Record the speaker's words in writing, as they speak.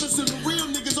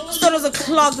Stars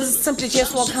o'clock. This is Simply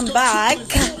Just Welcome Back.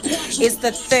 It's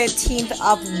the 13th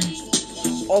of...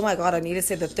 Oh my god, I need to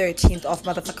say the 13th of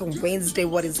motherfucking Wednesday.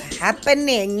 What is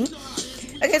happening?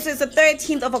 Okay, so it's the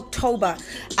 13th of October.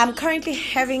 I'm currently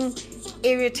having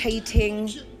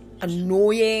irritating,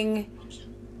 annoying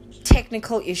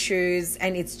technical issues,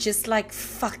 and it's just like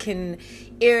fucking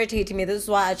irritating me. This is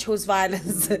why I chose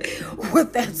Violence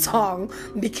with that song,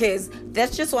 because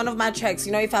that's just one of my tracks.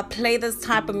 You know, if I play this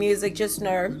type of music, just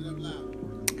know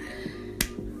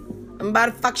I'm about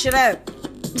to fuck shit up.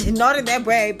 Not in that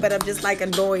way, but I'm just like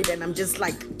annoyed, and I'm just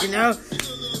like, you know,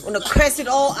 want to curse it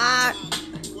all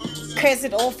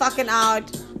fucking out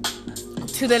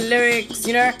to the lyrics,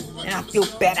 you know, and I feel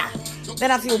better.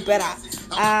 Then I feel better.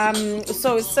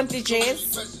 So it's Simply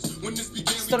Jazz.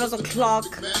 Stars o'clock.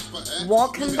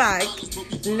 Welcome back.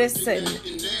 Listen.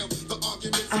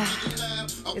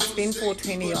 It's been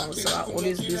 4:20, y'all, so I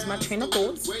always lose my train of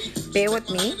thoughts. Bear with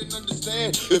me.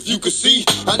 If you could see,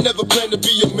 I never planned to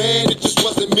be a man, it just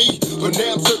wasn't me. But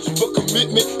now I'm searching for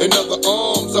commitment and other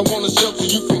arms. I wanna shelter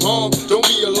you from harm. Don't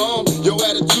be alarmed. Your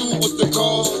attitude was the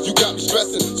cause. You got me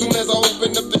stressing. Soon as I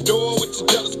open up the door with your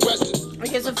jealous questions.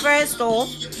 Okay, so first off,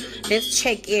 let's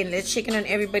check in. Let's check in on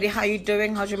everybody. How you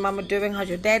doing? How's your mama doing? How's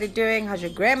your daddy doing? How's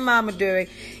your grandmama doing?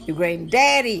 Your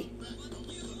granddaddy?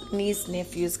 Niece,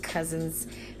 nephews, cousins,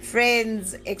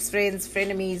 friends, ex-friends,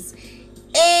 frenemies,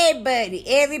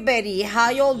 everybody. How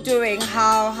y'all doing?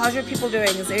 How's your people doing?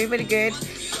 Is everybody good?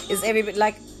 Is everybody,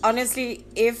 like, honestly,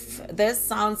 if this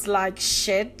sounds like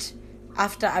shit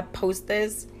after I post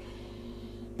this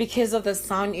because of the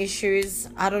sound issues,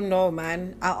 I don't know,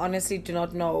 man. I honestly do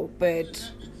not know,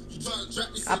 but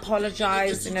I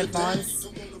apologize in advance,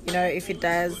 you know, if it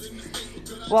does.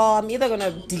 Well, I'm either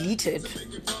gonna delete it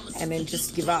and then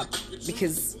just give up,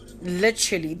 because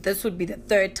literally this would be the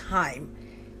third time.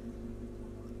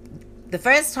 The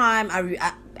first time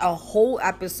a whole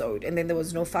episode and then there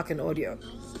was no fucking audio.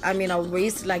 I mean, I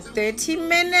wasted like 30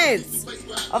 minutes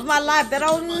of my life that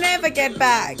I'll never get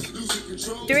back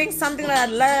doing something that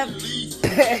I love,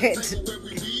 but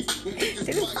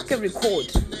didn't fucking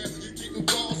record.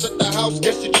 At the house,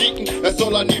 guess you're cheating. That's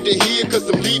all I need to hear, cause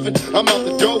I'm leaving. I'm out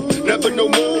the door, never no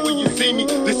more when you see me.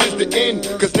 This is the end,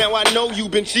 cause now I know you've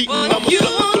been cheating. What I'm a sucker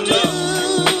for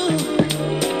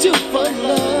love. Do for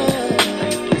love.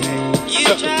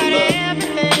 You tried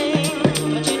everything,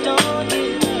 but you don't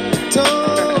give up.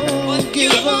 What you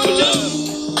won't do.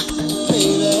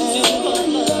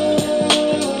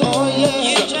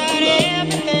 You tried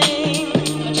everything,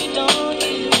 but you don't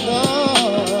give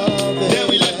up. Now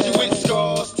we left you with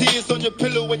scars, tears on your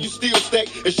pillow when you still stack.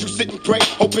 As you sit and pray,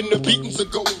 hoping the beatings are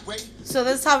going away. So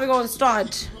this is how we're going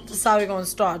to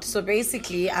start. So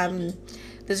basically,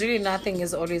 there's really nothing,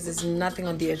 as always, there's nothing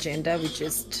on the agenda.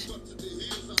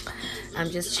 I'm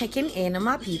just checking in on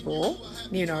my people,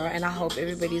 you know, and I hope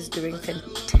everybody's doing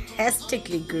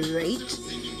fantastically great.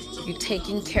 You're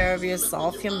taking care of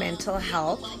yourself, your mental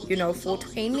health, you know,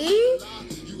 420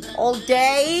 all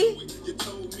day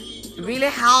really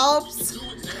helps.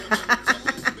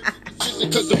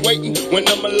 Cause I'm waiting when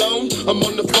I'm alone. I'm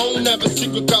on the phone, having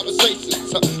secret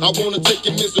conversations. I wanna take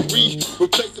your misery,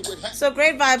 replace it with So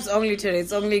great vibes only today.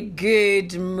 It's only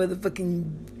good motherfucking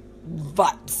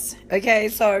vibes. Okay,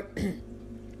 so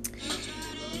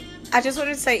I just want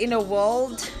to say, in a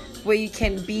world where you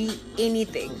can be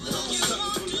anything,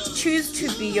 choose to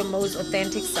be your most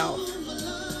authentic self.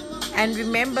 And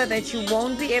remember that you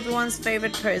won't be everyone's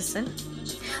favorite person,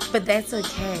 but that's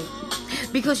okay.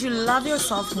 Because you love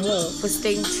yourself more for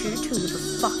staying true to who the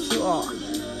fuck you are.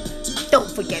 Don't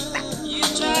forget that. You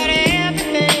tried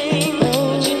everything,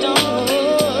 but you don't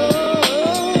give up.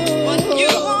 What you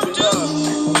won't do.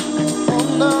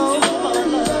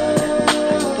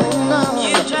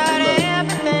 You tried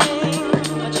everything,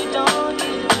 but you don't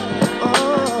give up.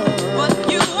 What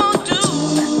you won't do.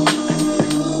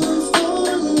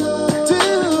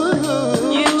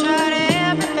 You tried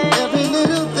everything. Every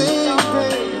little thing,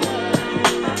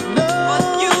 What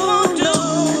you won't do.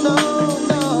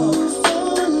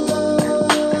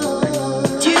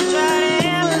 You tried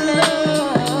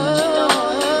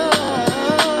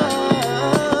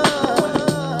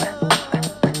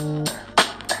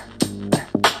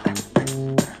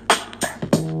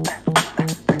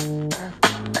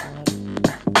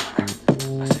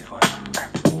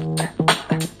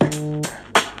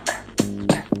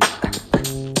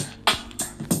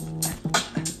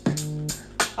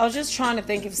I was just trying to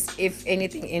think if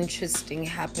anything interesting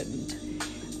happened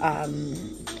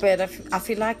But I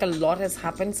feel like a lot has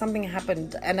happened. Something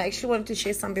happened, and I actually wanted to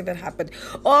share something that happened.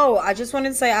 Oh, I just wanted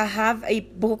to say I have a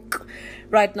book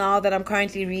right now that I'm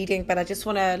currently reading, but I just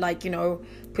want to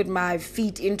put my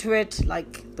feet into it. I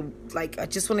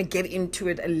just want to get into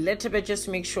it a little bit, just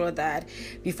to make sure that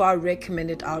before I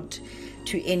recommend it out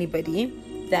to anybody,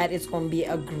 that it's going to be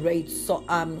a great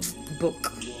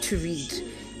book to read.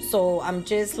 So I'm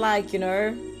just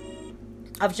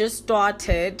I've just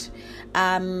started.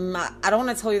 I don't want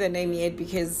to tell you the name yet,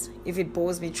 because if it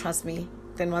bores me, trust me,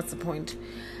 then what's the point?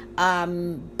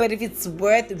 But if it's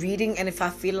worth reading, and if I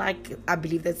feel like I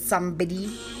believe that somebody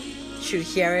should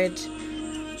hear it,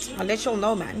 I'll let you all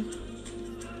know, man.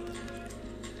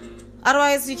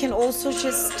 Otherwise, you can also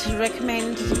just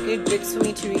recommend good books for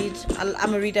me to read.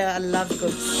 I'm a reader. I love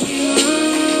books.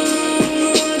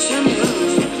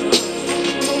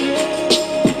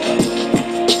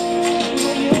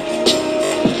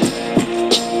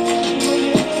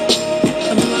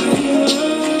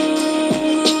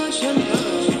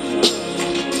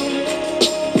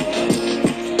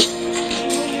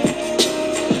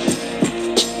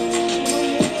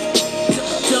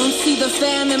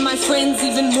 Friends,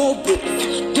 even more books.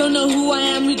 Don't know who I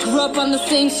am, we grew up on the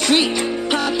same street.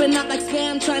 Popping out like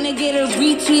spam, trying to get a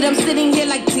retweet. I'm sitting here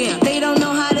like, damn, they don't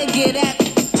know how to get at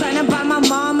me. Trying to buy my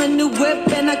mom a new whip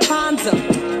and a condom.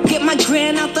 Get my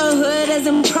grand out the hood as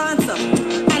in pronto.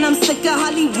 And I'm sick of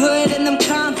Hollywood and them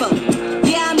convo.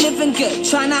 Yeah, I'm living good,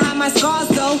 trying to hide my scars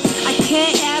though. I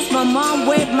can't ask my mom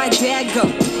where'd my dad go.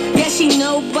 Yeah, she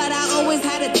know, but I always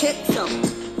had a tiptoe.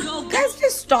 Guys,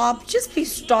 please stop. Just please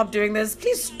stop doing this.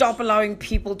 Please stop allowing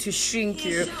people to shrink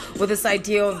you with this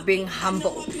idea of being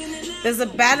humble. There's a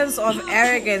balance of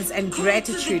arrogance and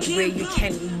gratitude where you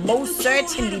can most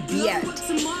certainly be at.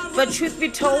 But truth be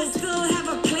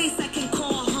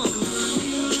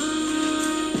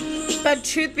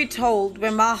told,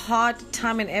 when my heart,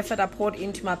 time, and effort are poured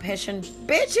into my passion,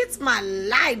 bitch, it's my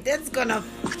light that's gonna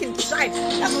fucking shine.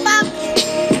 The fuck?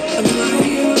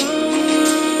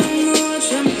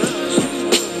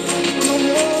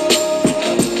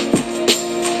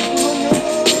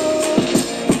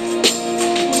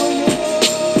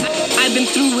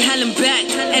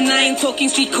 And I ain't talking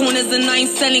street corners and I ain't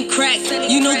selling crack.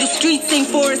 You know the streets ain't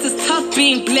for us, it's tough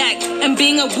being black. And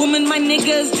being a woman, my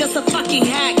nigga, is just a fucking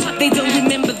hack. They don't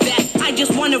remember that. I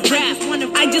just wanna rap.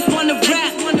 I just wanna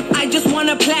rap. I just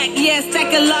wanna plaque. Yeah,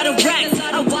 stack a lot of racks.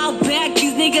 A while back,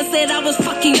 these niggas said I was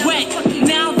fucking wet.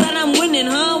 Now that I'm winning,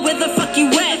 where the fuck you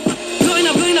at? Blowing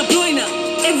up, blowing up, blowing up.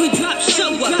 Every drop,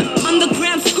 show up. I'm the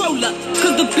gram scroller,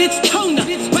 cause the bitch tone up.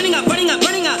 Running up, running up,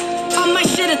 running up. All my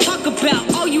shit to talk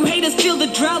about. All you haters feel the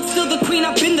drought. Still the queen,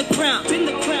 I've been the crown.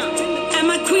 And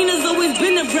my queen has always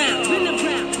been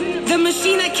around. The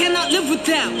machine I cannot live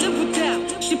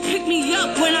without. She picked me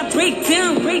up when I break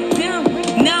down.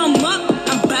 Now I'm up,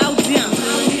 I'm bowed down.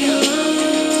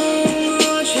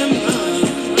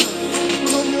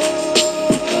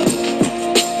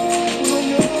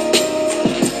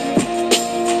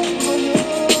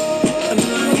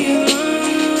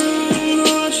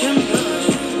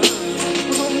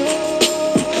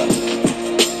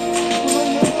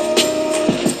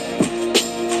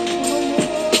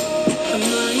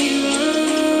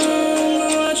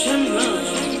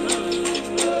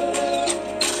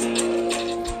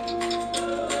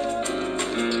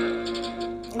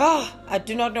 I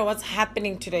do not know what's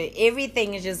happening today.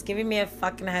 Everything is just giving me a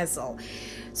fucking hassle.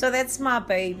 So that's my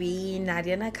baby,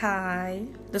 Nadia Nakai.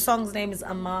 The song's name is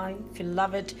Amai. If you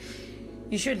love it,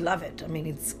 you should love it. I mean,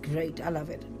 it's great. I love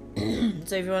it.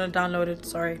 So if you want to download it,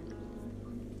 sorry.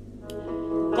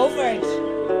 Go for it.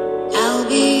 I'll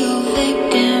be your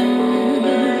victim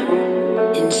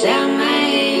inside my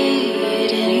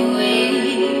head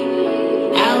anyway.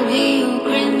 I'll be your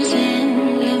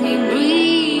crimson. Let me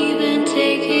breathe and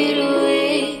take it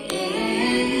away.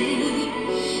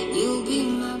 You'll be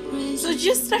my prince. So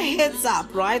just a heads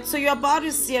up, right? So you're about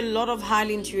to see a lot of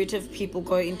highly intuitive people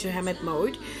go into hermit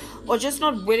mode, or just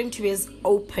not willing to be as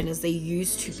open as they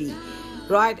used to be.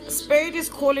 Right? Spirit is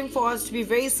calling for us to be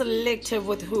very selective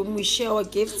with whom we share our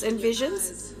gifts and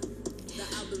visions.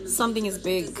 Something is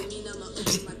big.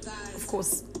 Of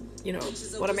course, you know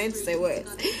what I meant to say was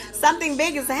something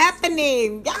big is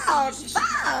happening. Yo,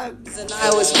 fuck. And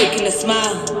I was faking a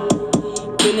smile.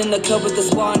 Been in the club with the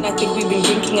squad, and I think we've been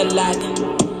drinking a lot.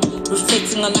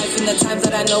 Reflecting on life in the times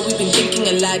that I know we've been thinking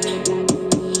a lot.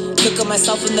 Look at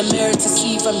myself in the mirror to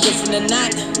see if I'm different or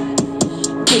not.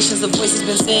 Patience, the voice has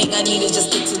been saying I need to just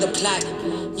stick to the plot.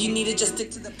 You need to just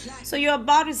stick to the plot. So you're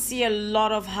about to see a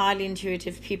lot of highly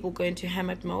intuitive people go into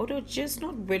hermit mode, or just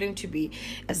not willing to be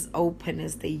as open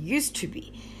as they used to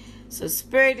be. So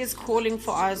Spirit is calling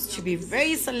for us to be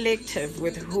very selective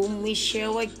with whom we share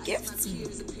our gifts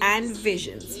and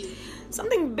visions.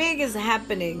 Something big is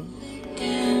happening.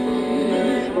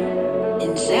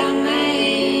 Inside my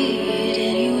head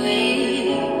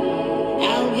anyway,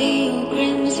 I'll be your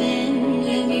crimson.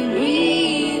 Let me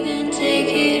breathe and take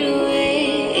it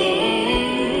away.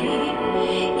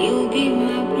 You'll be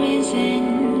my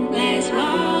prison, glass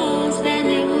walls that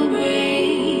never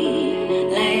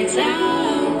break. Lights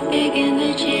out, picking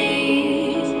the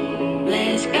chase.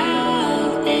 Let's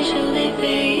go, they show their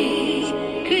face.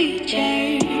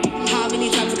 Creature. How many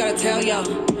times I gotta tell y'all?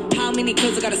 How many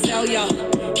kills I gotta sell y'all?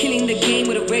 Killing the game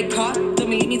with a red card. Don't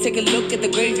let me take a look at the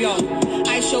graveyard.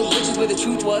 I show bitches where the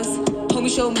truth was. Homie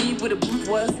showed me where the booth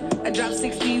was. I dropped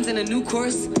 16s in a new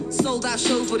course. Sold out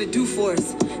shows, what it do for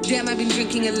us. Damn, I've been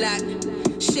drinking a lot.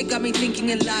 Shit got me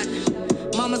thinking a lot.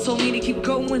 Mama told me to keep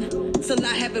going till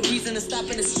I have a reason to stop,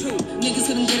 and it's true. Niggas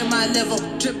couldn't get on my level.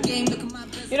 Drip game, look at my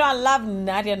best. You know, I love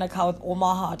Nadia Nakai with all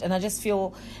my heart, and I just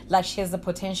feel like she has the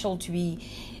potential to be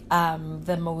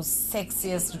the most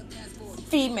sexiest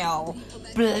female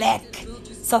black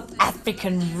South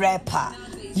African rapper.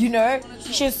 You know,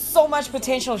 she has so much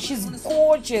potential. She's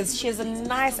gorgeous. She has a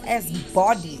nice ass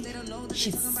body.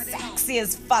 She's sexy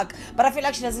as fuck, but I feel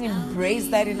like she doesn't embrace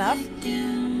that enough.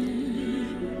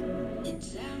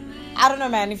 I don't know,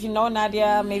 man. If you know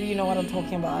Nadia, maybe you know what I'm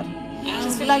talking about. I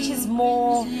just feel like she's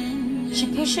more, she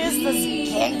pushes this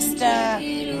gangster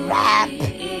rap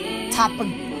type of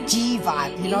G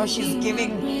vibe, you know. She's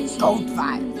giving goat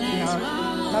vibe, you know,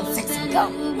 not sexy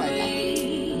goat, but like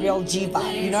real G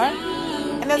vibe, you know.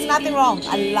 And there's nothing wrong.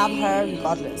 I love her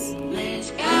regardless.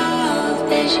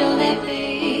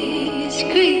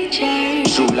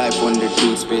 True life on the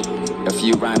truth spit. A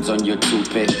few rhymes on your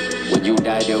toothpick. When you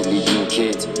die, they'll need new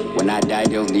kids. When I die,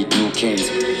 they'll need new kids.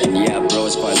 And yeah, bro,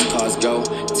 as far as cars go,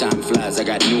 time flies, I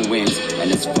got new wins.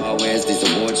 And as far as these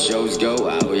award shows go,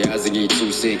 oh yeah, I was getting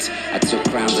 2-6. I took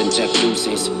crowns and checked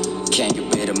deuces. Can't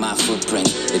get rid of my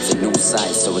footprint. It's a new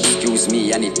sight, so excuse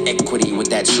me. I need equity with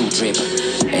that shoe drip.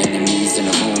 Enemies in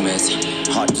the rumors.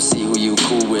 Hard to see who you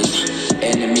cool with.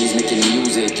 Enemies making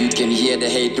music. You can hear the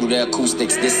hate through the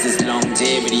acoustics. This is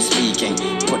longevity speaking.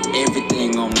 Put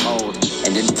everything on hold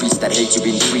and then preach that hate you've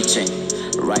been preaching.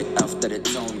 Right after the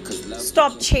tone, cause love.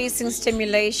 Stop chasing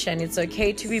stimulation. It's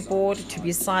okay to be bored, to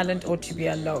be silent, or to be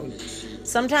alone.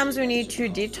 Sometimes we need to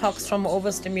detox from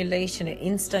overstimulation and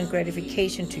instant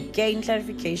gratification to gain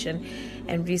clarification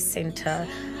and recenter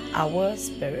our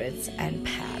spirits and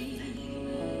path.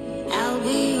 I'll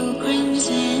be your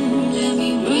crimson, let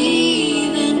me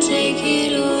breathe and take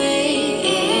it away.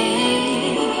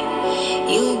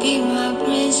 You'll be my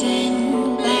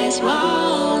prison, glass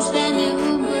walls that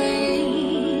never break.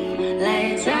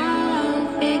 Lights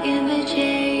out, picking the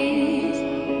chase.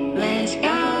 Let's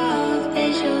go,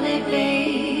 they show their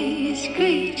face.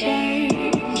 Creatures,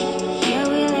 yeah,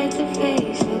 we like to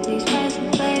face with these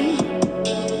passive plays.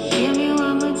 Give me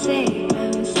one more take,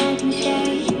 I'm a second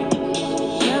shade.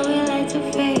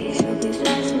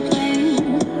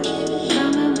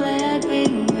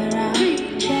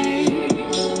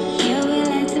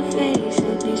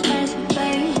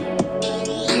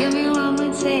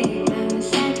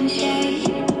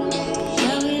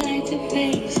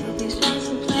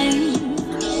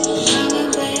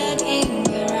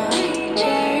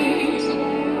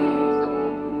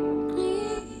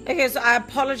 Okay, so I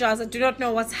apologize. I do not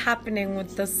know what's happening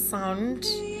with the sound.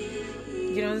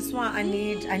 You know, this is why I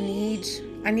need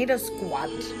a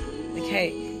squad.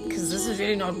 Okay, because this is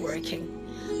really not working.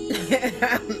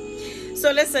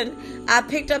 So listen, I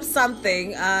picked up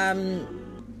something. I'm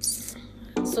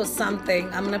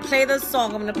gonna play this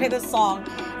song. In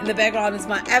the background. It's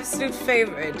my absolute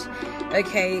favorite.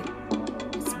 Okay,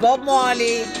 it's Bob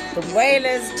Marley, The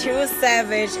Wailers, Tiwa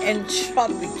Savage, and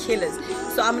Tropic Killers.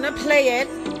 So I'm gonna play it.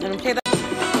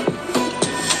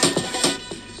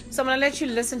 So I'm gonna let you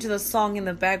listen to the song in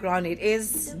the background. It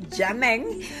is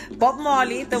jamming. Bob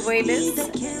Marley, The Wailers,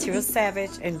 Tiwa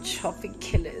Savage, and Tropic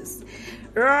Killers.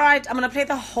 Right, I'm gonna play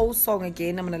the whole song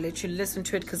again. I'm gonna let you listen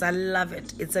to it because I love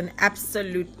it. It's an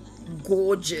absolute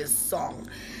gorgeous song.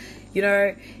 You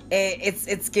know,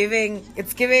 it's giving.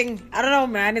 I don't know,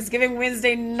 man. It's giving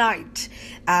Wednesday night.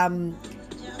 Wednesday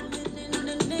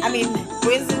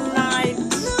night,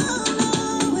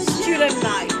 student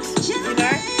night. You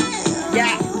know,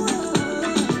 yeah.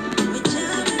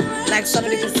 Like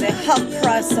somebody could say, half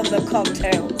price on the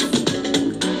cocktails.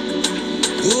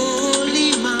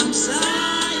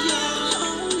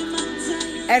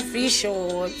 And free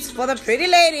shorts for the pretty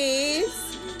ladies.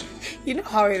 You know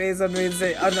how it is on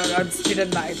Wednesday, on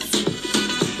student nights.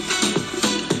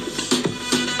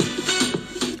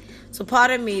 So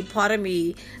pardon me.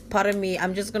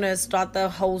 I'm just gonna start the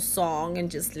whole song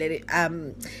and just let it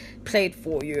play it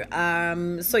for you.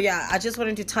 So yeah, I just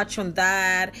wanted to touch on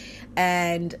that.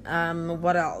 And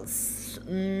what else?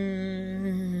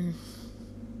 Yeah,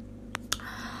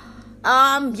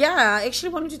 I actually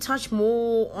wanted to touch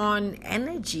more on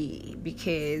energy,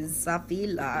 because I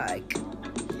feel like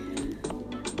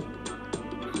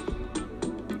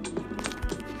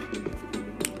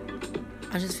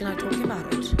talking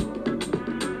about it.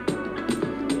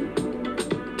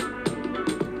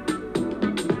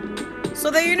 So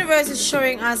the universe is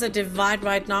showing us a divide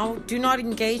right now. Do not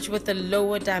engage with the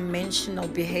lower dimensional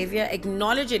behavior.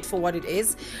 Acknowledge it for what it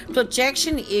is.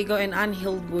 Projection, ego, and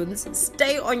unhealed wounds.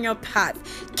 Stay on your path.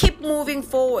 Keep moving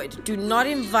forward. Do not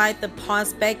invite the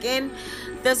past back in.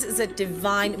 This is a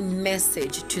divine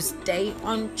message to stay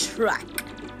on track.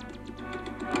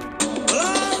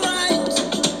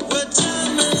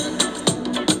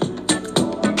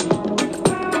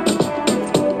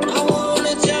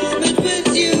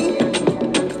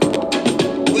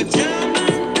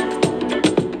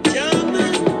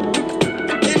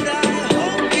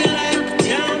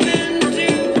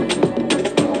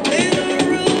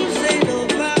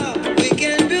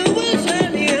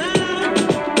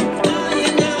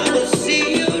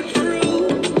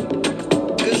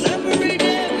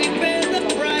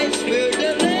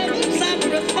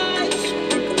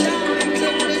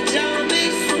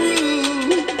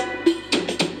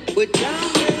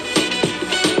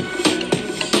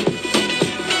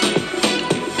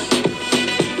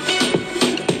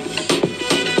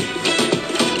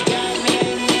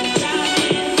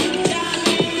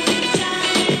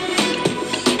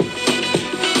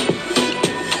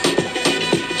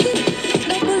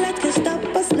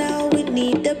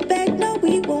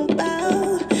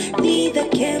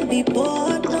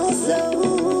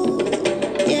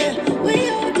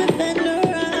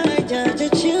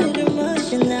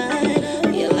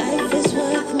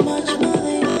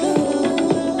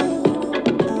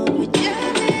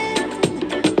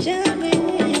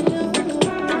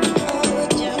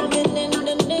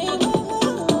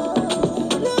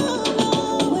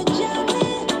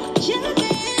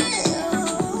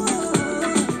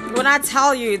 When I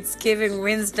tell you it's giving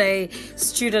Wednesday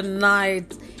student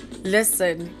night,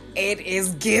 listen, it is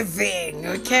giving,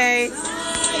 okay?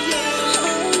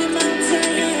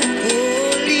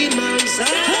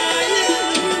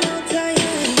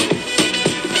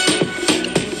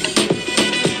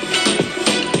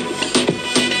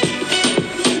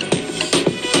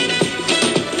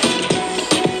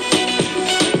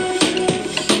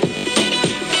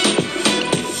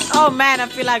 Oh man, I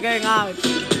feel like going out.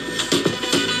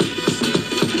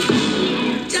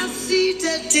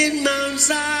 In Mount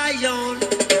Zion,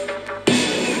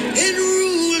 in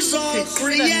rules of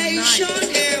creation,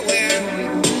 yeah,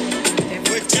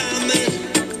 we're jamming.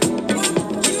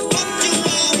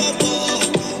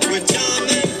 We're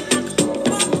jamming.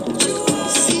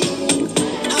 See,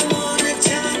 I wanna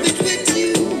jam it with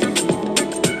you.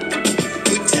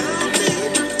 We're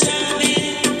jamming. We're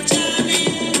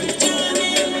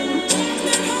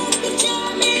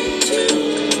jamming too.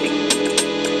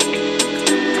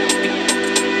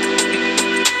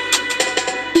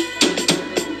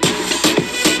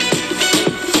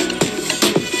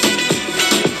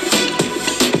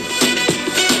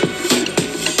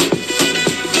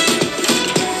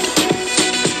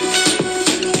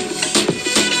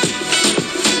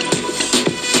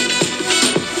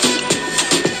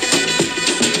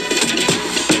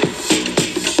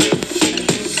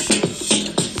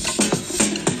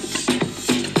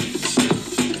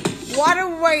 What a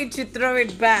way to throw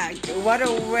it back. What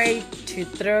a way to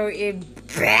throw it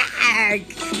back.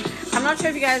 I'm not sure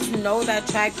if you guys know that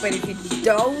track, but if you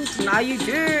don't, now you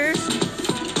do.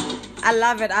 I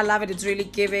love it. It's really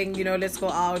giving, let's go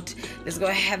out. Let's go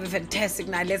have a fantastic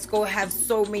night. Let's go have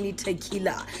so many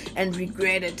tequila and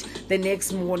regret it the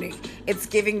next morning. It's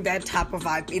giving that type of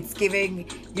vibe. It's giving,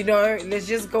 let's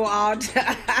just go out.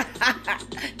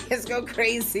 Let's go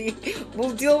crazy.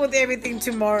 We'll deal with everything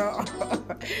tomorrow.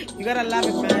 You gotta love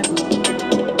it, man.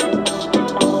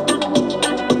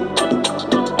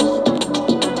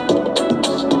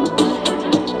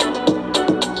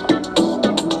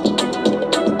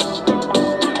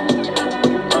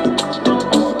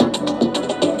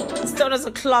 As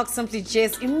a clock, simply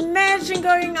just imagine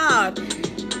going out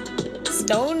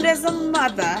stoned as a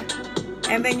mother,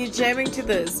 and then you're jamming to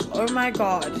this. Oh my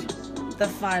god, the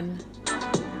fun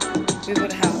we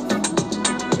would have.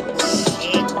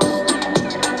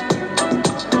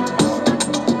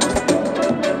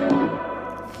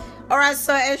 Alright,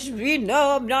 so as we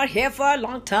know, I'm not here for a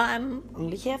long time.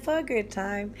 Only here for a good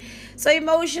time. So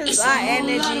emotions are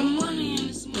energy.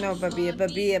 No,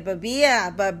 Babia.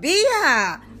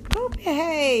 Go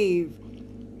behave.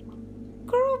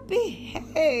 Girl,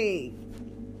 behave.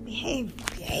 Behave.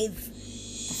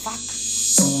 The fuck?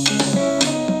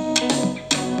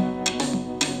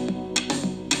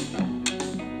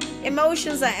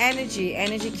 Emotions are energy.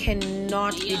 Energy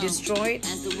cannot be destroyed,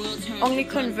 only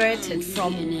converted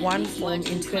from one form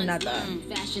into another.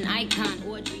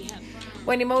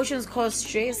 When emotions cause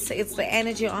stress, it's the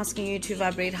energy asking you to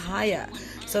vibrate higher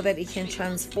so that it can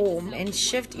transform and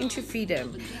shift into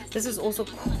freedom. This is also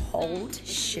called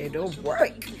shadow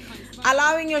work,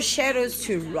 allowing your shadows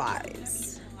to rise.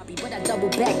 But I double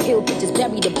back, kill bitches,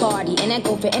 bury the body. And that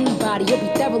go for anybody, you'll be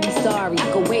thoroughly sorry.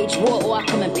 I could wage war or I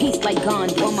come in peace like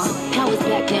Gandhi. All my powers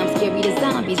back now, I'm scary to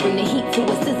zombies. Bring the heat to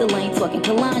a sizzle lane, talking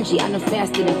Kalanji. I done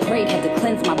fasted and prayed, had to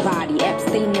cleanse my body.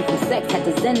 Abstaining from sex, had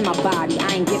to zen my body.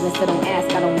 I ain't giving, so don't ask,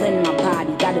 I don't lend my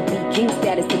body. Gotta be king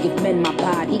status to give men my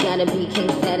body. Gotta be king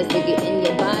status to get in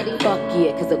your body. Fuck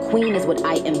yeah, cause a queen is what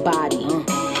I embody.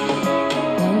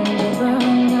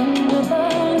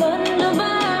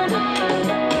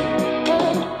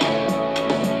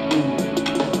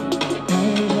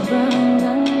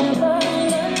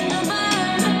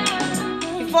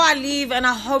 Before I leave, and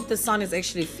I hope the sound is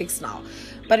actually fixed now,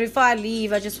 but before I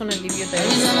leave, I just want to leave you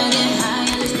this.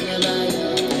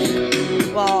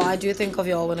 Well, I do think of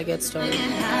y'all when I get started.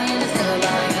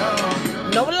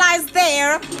 No lies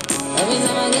there.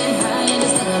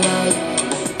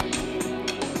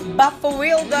 But for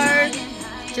real though,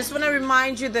 just want to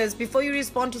remind you this: before you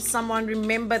respond to someone,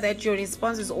 remember that your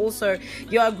response is also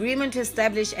your agreement to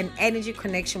establish an energy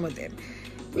connection with them,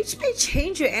 which may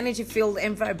change your energy field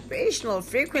and vibrational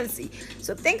frequency.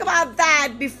 So think about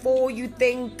that before you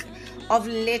think of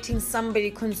letting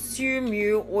somebody consume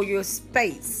you or your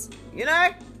space. You know?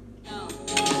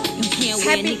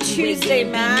 Happy Tuesday,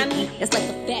 man. It's like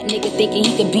a fat nigga thinking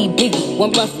he could be Biggie.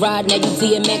 One rough ride, now you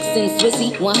DMX and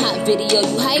Swissy. One hot video,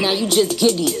 you hype, now you just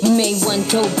giddy. You made one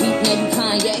dope beat, now you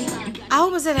Kanye. I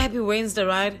hope I said Happy Wednesday,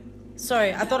 right?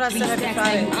 Sorry, I thought I said Happy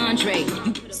Friday. Andre.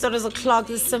 So there's a clock.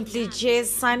 This is Simply Jess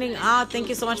signing out. Thank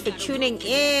you so much for tuning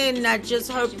in. I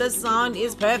just hope the sound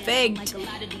is perfect.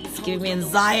 It's giving me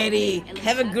anxiety.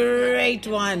 Have a great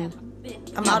one.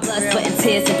 I'm out blood, sweat, and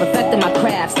tears and perfecting my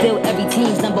craft. Still every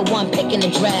team's #1 pick in the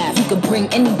draft. You could bring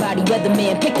anybody,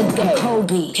 weatherman, pick a gun,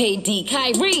 Kobe, KD,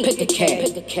 Kyrie, pick a K,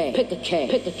 pick a K, pick a K,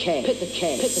 pick a K, pick a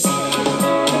K, pick a K.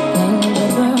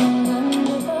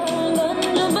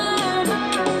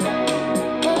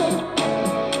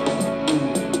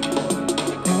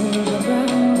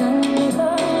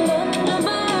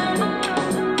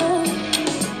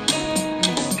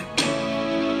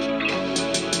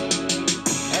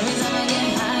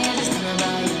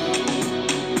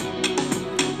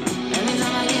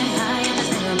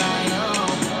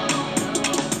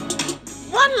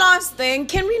 Thing.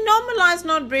 Can we normalize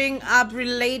not bring up a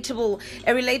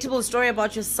relatable story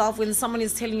about yourself when someone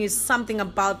is telling you something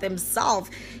about themselves?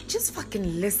 Just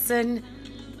fucking listen.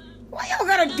 Why y'all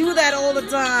gotta do that all the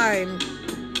time?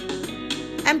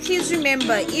 And please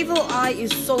remember, evil eye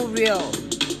is so real.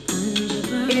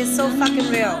 It is so fucking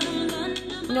real.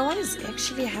 No one is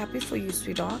actually happy for you,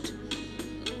 sweetheart.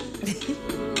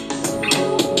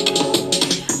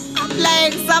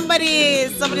 Like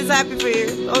somebody's happy for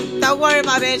you. Don't worry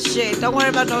about that shit. Don't worry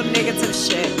about no negative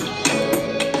shit.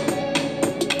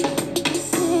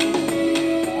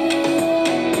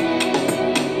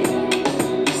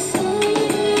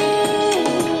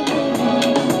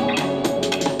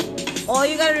 All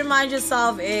you gotta remind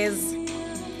yourself is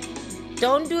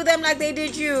don't do them like they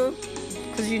did you,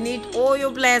 because you need all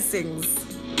your blessings.